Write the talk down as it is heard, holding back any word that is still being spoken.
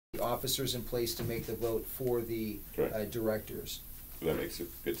officers in place to make the vote for the directors. That makes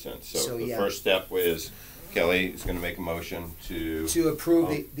good sense. So the yeah. first step is Kelly is going to make a motion to approve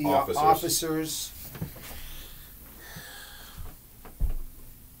the officers.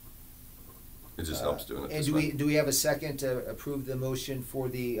 It just helps doing it and this way. do we have a second to approve the motion for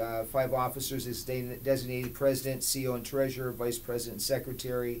the 5 officers as designated president, CEO and treasurer, vice president and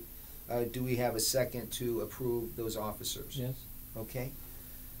secretary? Do we have a second to approve those officers? Yes. Okay.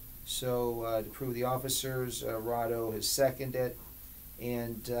 So to approve the officers, Rado has seconded,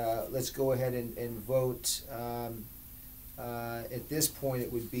 and let's go ahead and vote. At this point,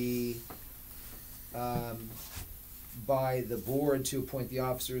 it would be by the board to appoint the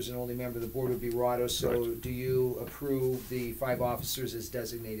officers, and only member of the board would be Rado. So Correct. do you approve the 5 officers as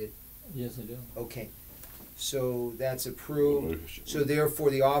designated? Yes, I do. Okay. So that's approved. So therefore,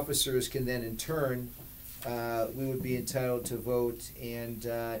 the officers can then in turn, we would be entitled to vote and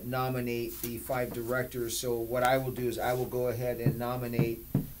nominate the 5 directors. So what I will do is I will go ahead and nominate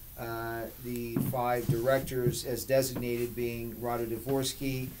the 5 directors as designated, being Rado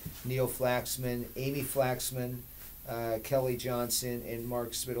Dvorsky, Neil Flaxman, Amy Flaxman, Kelly Johnson, and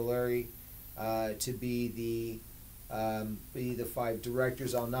Mark Spitaleri to be the 5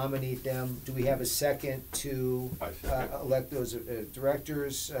 directors. I'll nominate them. Do we have a second to elect those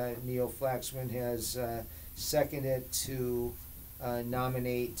directors? Neil Flaxman has seconded to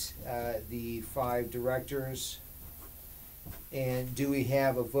nominate the 5 directors. And do we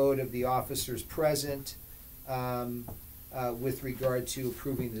have a vote of the officers present with regard to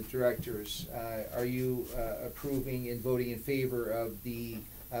approving the directors? Are you approving and voting in favor of the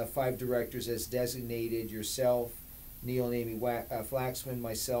 5 directors as designated, yourself, Neil and Amy Flaxman,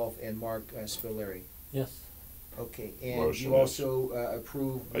 myself, and Mark Spitaleri? Yes. Okay, and Motion you also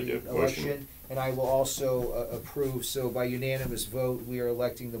approve the election, motion. and I will also approve. So by unanimous vote, we are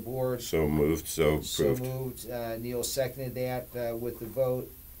electing the board. So moved, so approved. So moved. Neil seconded that with the vote.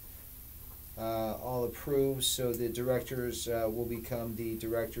 All approved. So the directors will become the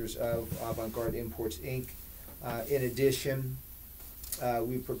directors of Avant-Garde Imports Inc. In addition,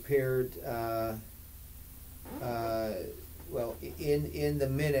 we prepared. Well, in the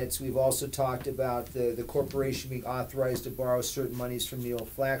minutes, we've also talked about the corporation being authorized to borrow certain monies from Neil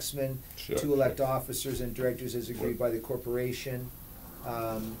Flaxman to elect officers and directors as agreed by the corporation.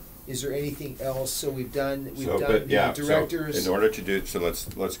 Is there anything else? So we've done the directors. So in order to do so,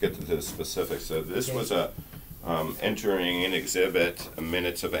 let's get to the specifics. So this was a entering an exhibit,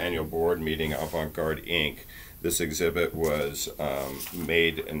 minutes of annual board meeting, Avant-Garde Inc. This exhibit was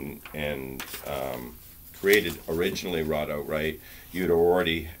made and created originally, Rado, right?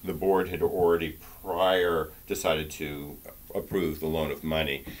 The board had already prior decided to approve the loan of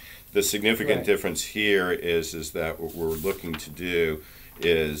money. The significant difference here is that what we're looking to do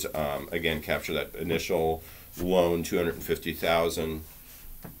is again capture that initial loan, $250,000,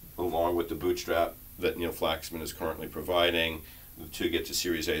 along with the bootstrap that Neil Flaxman is currently providing to get to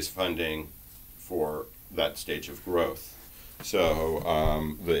Series A's funding for that stage of growth. So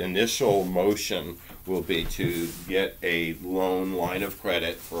the initial motion will be to get a loan line of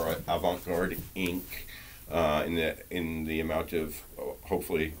credit for Avant-Garde Inc. In the amount of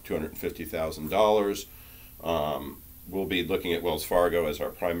hopefully $250,000. We'll be looking at Wells Fargo as our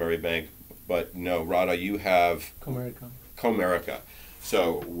primary bank, but no, Rada, you have Comerica.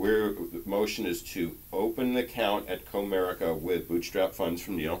 So the motion is to open an account at Comerica with bootstrap funds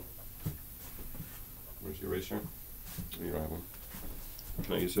from Neil. Where's your eraser? You don't have one.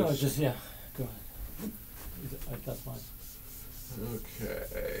 Can I use this? No, just, yeah, go ahead. That's fine.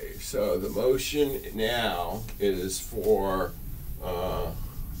 Okay, so the motion now is for...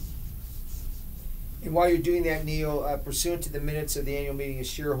 And while you're doing that, Neil, pursuant to the minutes of the annual meeting of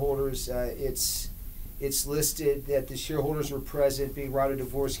shareholders, it's listed that the shareholders were present, being Rado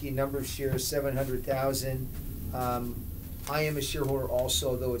Dvorsky, number of shares 700,000. I am a shareholder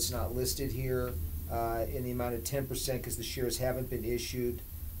also, though it's not listed here, in the amount of 10% because the shares haven't been issued.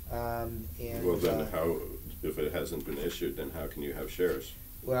 And well, then how, if it hasn't been issued, then how can you have shares?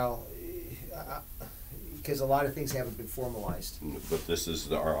 Well, because a lot of things haven't been formalized. But this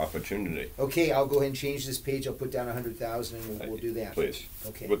is our opportunity. Okay, I'll go ahead and change this page. I'll put down 100,000 and we'll do that. Please.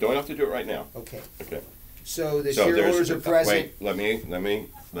 Okay. But don't have to do it right now. Okay. Okay. So the shareholders are present. Wait, let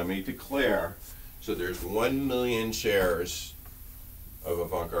me declare. So there's 1 million shares of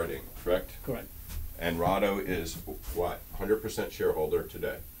Avant-Garde Inc., correct? Correct. And Rado is what? 100% shareholder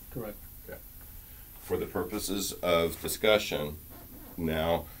today. Correct. Okay. For the purposes of discussion,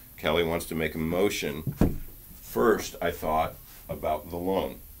 now Kelly wants to make a motion. First, I thought about the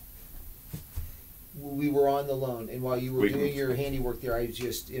loan. we were on the loan, and while you were We- doing your handiwork there, I was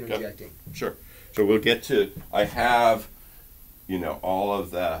just interjecting. Sure. So we'll get to, I have, all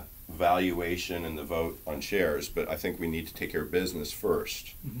of the valuation and the vote on shares, but I think we need to take care of business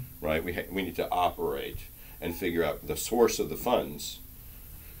first, right? We need to operate and figure out the source of the funds.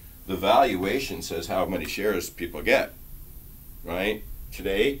 The valuation says how many shares people get, right?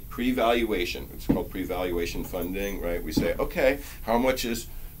 Today, pre-valuation, it's called pre-valuation funding, right? We say, okay, how much is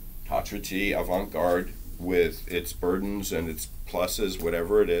Tatratea, Avant-Garde, with its burdens and its pluses,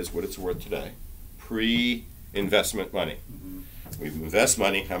 whatever it is, what it's worth today? Pre-investment money. We invest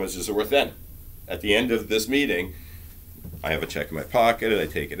money, how much is it worth then? At the end of this meeting, I have a check in my pocket and I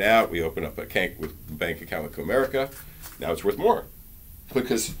take it out, we open up a bank account with Comerica, now it's worth more.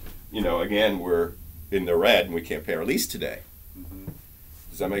 Because, again, we're in the red and we can't pay our lease today.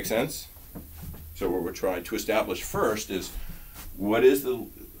 Does that make sense? So what we're trying to establish first is, what is the,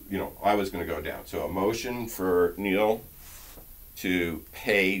 I was gonna go down. So a motion for Neil to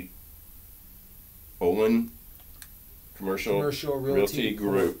pay Olin Commercial Realty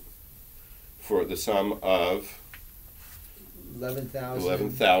Group for the sum of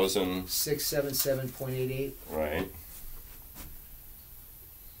 $11,000. 677.88. Right.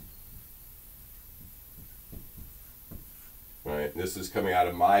 Right. This is coming out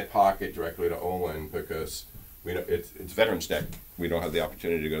of my pocket directly to Olin because it's Veterans Day. We don't have the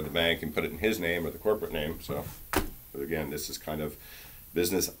opportunity to go to the bank and put it in his name or the corporate name. So, but again, this is kind of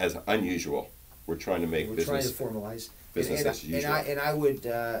business as unusual. We're trying to make We're business. trying to formalize. Business as usual. And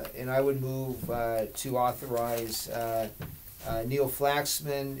I would move to authorize Neil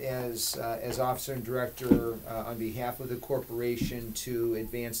Flaxman as officer and director on behalf of the corporation to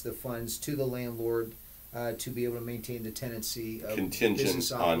advance the funds to the landlord to be able to maintain the tenancy of Contingent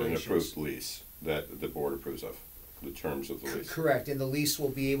business on operations. an approved lease that the board approves of, the terms of the lease. Correct, and the lease will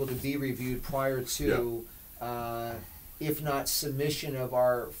be able to be reviewed prior to, if not submission of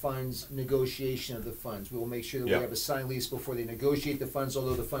our funds, negotiation of the funds. We will make sure that we have a signed lease before they negotiate the funds,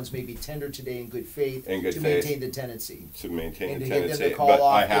 although the funds may be tendered today in good faith In good to faith. maintain the tenancy. To maintain And the to give them tenancy, the call but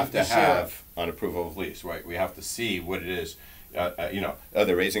off I have with to the have sheriff. an approval of lease, right? We have to see what it is.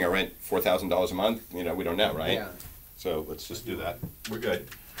 They're raising our rent $4,000 a month. We don't know, right? Yeah. So let's just do that. We're good.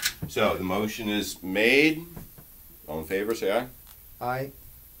 So the motion is made. All in favor, say aye. Aye.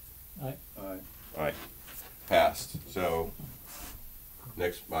 Aye. Aye. Passed. So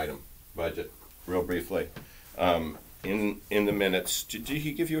next item, budget. Real briefly, in the minutes, did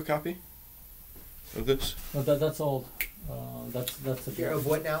he give you a copy of this? No, that's old. That's a. Of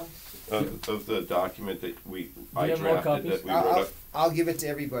what now? Of the document that I you have more drafted copies? that we wrote up? I'll give it to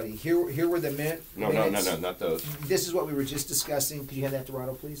everybody. Here were the minutes. No, not those. This is what we were just discussing. Could you have that,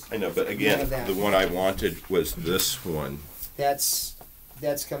 Dorado, please? I know, but You again, have that. the one I wanted was this one. That's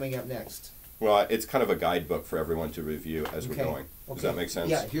coming up next. Well, it's kind of a guidebook for everyone to review as we're Okay. going. Does Okay. that make sense?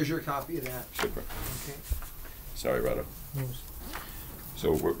 Yeah, here's your copy of that. Super. Okay. Sorry, Rado.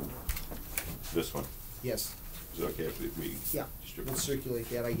 So this one. Yes. Is it okay if we Yeah. distribute? We'll circulate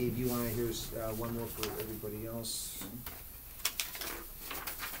that. I gave you one. Here's one more for everybody else.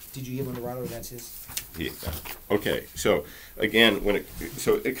 Did you give one to Dorado, or that's his? Yeah. Okay, so again,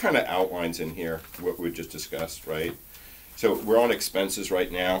 it kind of outlines in here what we just discussed, right? So we're on expenses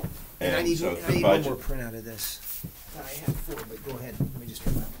right now, And I need, so I the need one budget. more printout of this. I have four, but go ahead. Let me just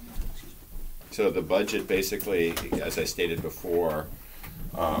print that one. Excuse me. So the budget basically, as I stated before,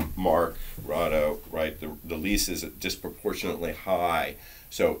 Mark, Rado, right, the lease is disproportionately high.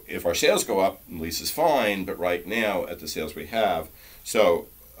 So if our sales go up, the lease is fine, but right now, at the sales we have, so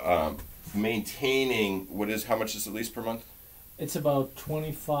maintaining, how much is the lease per month? It's about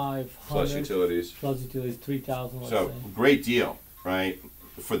 2,500. Plus utilities. Plus utilities, 3,000. Let's So, say. great deal, right,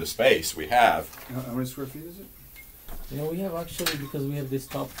 for the space we have. How many square feet is it? We have actually, because we have this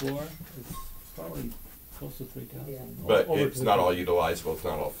top floor, it's probably close to 3,000. Yeah. But Over it's not all 3,000. utilizable, it's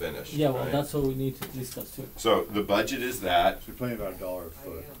not all finished. Yeah, well, right? that's what we need to discuss too. So the budget is that. So you're paying about $1 a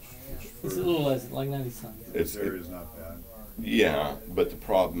foot. It's a little less, like 90 cents. This area's not bad. Yeah, but the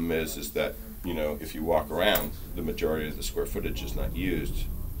problem is that, if you walk around, the majority of the square footage is not used,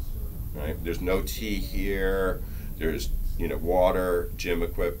 right? There's no tea here, there's, water, gym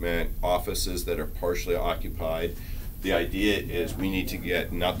equipment, offices that are partially occupied. The idea is we need to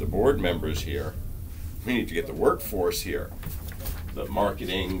get not the board members here, we need to get the workforce here. The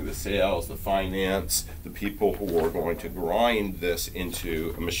marketing, the sales, the finance, the people who are going to grind this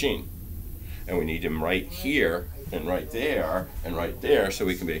into a machine. And we need them right here and right there and right there so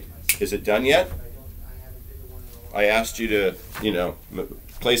we can be, is it done yet? I asked you to,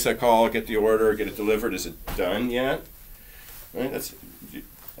 place a call, get the order, get it delivered. Is it done yet? Right,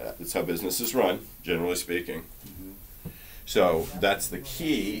 That's how businesses run, generally speaking. So that's the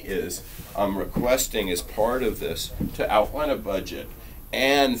key, is I'm requesting as part of this to outline a budget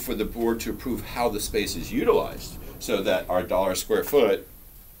and for the board to approve how the space is utilized, so that our dollar square foot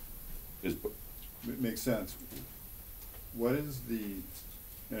is, It makes sense. What is the,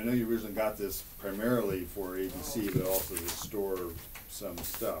 I know you originally got this primarily for ABC, but also to store some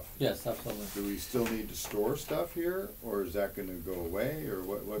stuff. Yes, absolutely. Do we still need to store stuff here, or is that gonna go away, or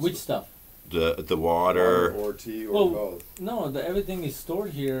what's Which the- stuff? the water. Or tea, or Well, both? no, everything is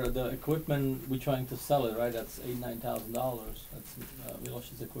stored here. The equipment, we're trying to sell it, right? That's $8,000-9,000. That's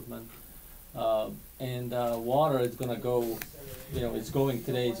Milosh's equipment. And water is gonna go, it's going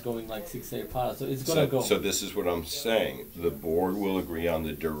today, it's going like 6-8 piles, so it's gonna go. So this is what I'm saying. The board will agree on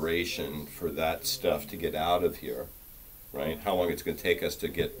the duration for that stuff to get out of here, right? How long it's gonna take us to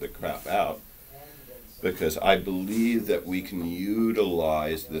get the crap out. Because I believe that we can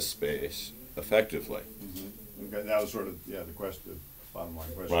utilize this space effectively, Okay, that was sort of, the question, the bottom line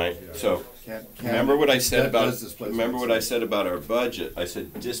question. right? Yeah. So, Can- remember what I said about, does this place remember make what I sense? said about our budget? I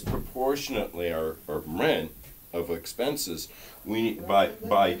said disproportionately our rent of expenses, we,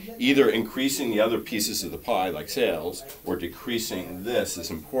 by either increasing the other pieces of the pie, like sales, or decreasing this is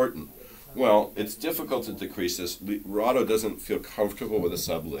important. Well, it's difficult to decrease this. Rado doesn't feel comfortable with a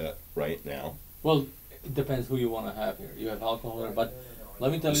sublet right now. Well, it depends who you wanna have here. You have alcohol here, but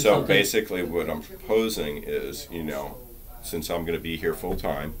let me tell you So something. basically what I'm proposing is, since I'm gonna be here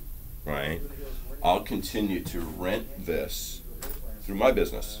full-time, right? I'll continue to rent this through my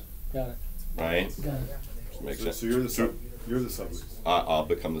business, Got it, right? got it. Makes So, sense. so you're the sublease. I'll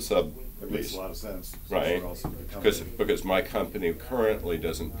become the sub That makes lease, a lot of sense. since right? you're also the Because, company. because my company currently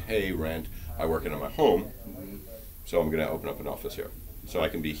doesn't pay rent. I work it on my home, so I'm gonna open up an office here. So I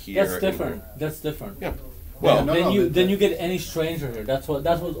can be here. That's and different, here. that's different. Yeah. Well, Well, no, Then no, you, but then that- you get any stranger here, that's what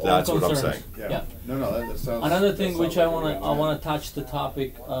That's all what I'm concerns. saying. Yeah. No, that sounds. Another that thing sounds which like I a wanna, win-win. touch the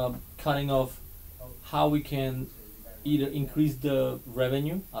topic, cutting off how we can either increase the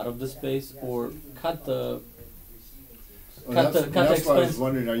revenue out of the space or cut the, Well, cut that's the why I was expense.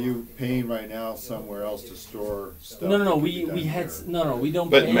 wondering, are you paying right now somewhere else to store stuff? no, that could we, be done we had, here? no, we don't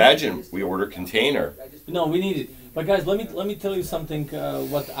but pay. imagine we order container. No, we need it. But guys, let me tell you something.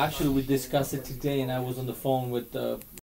 What actually we discussed it today, and I was on the phone with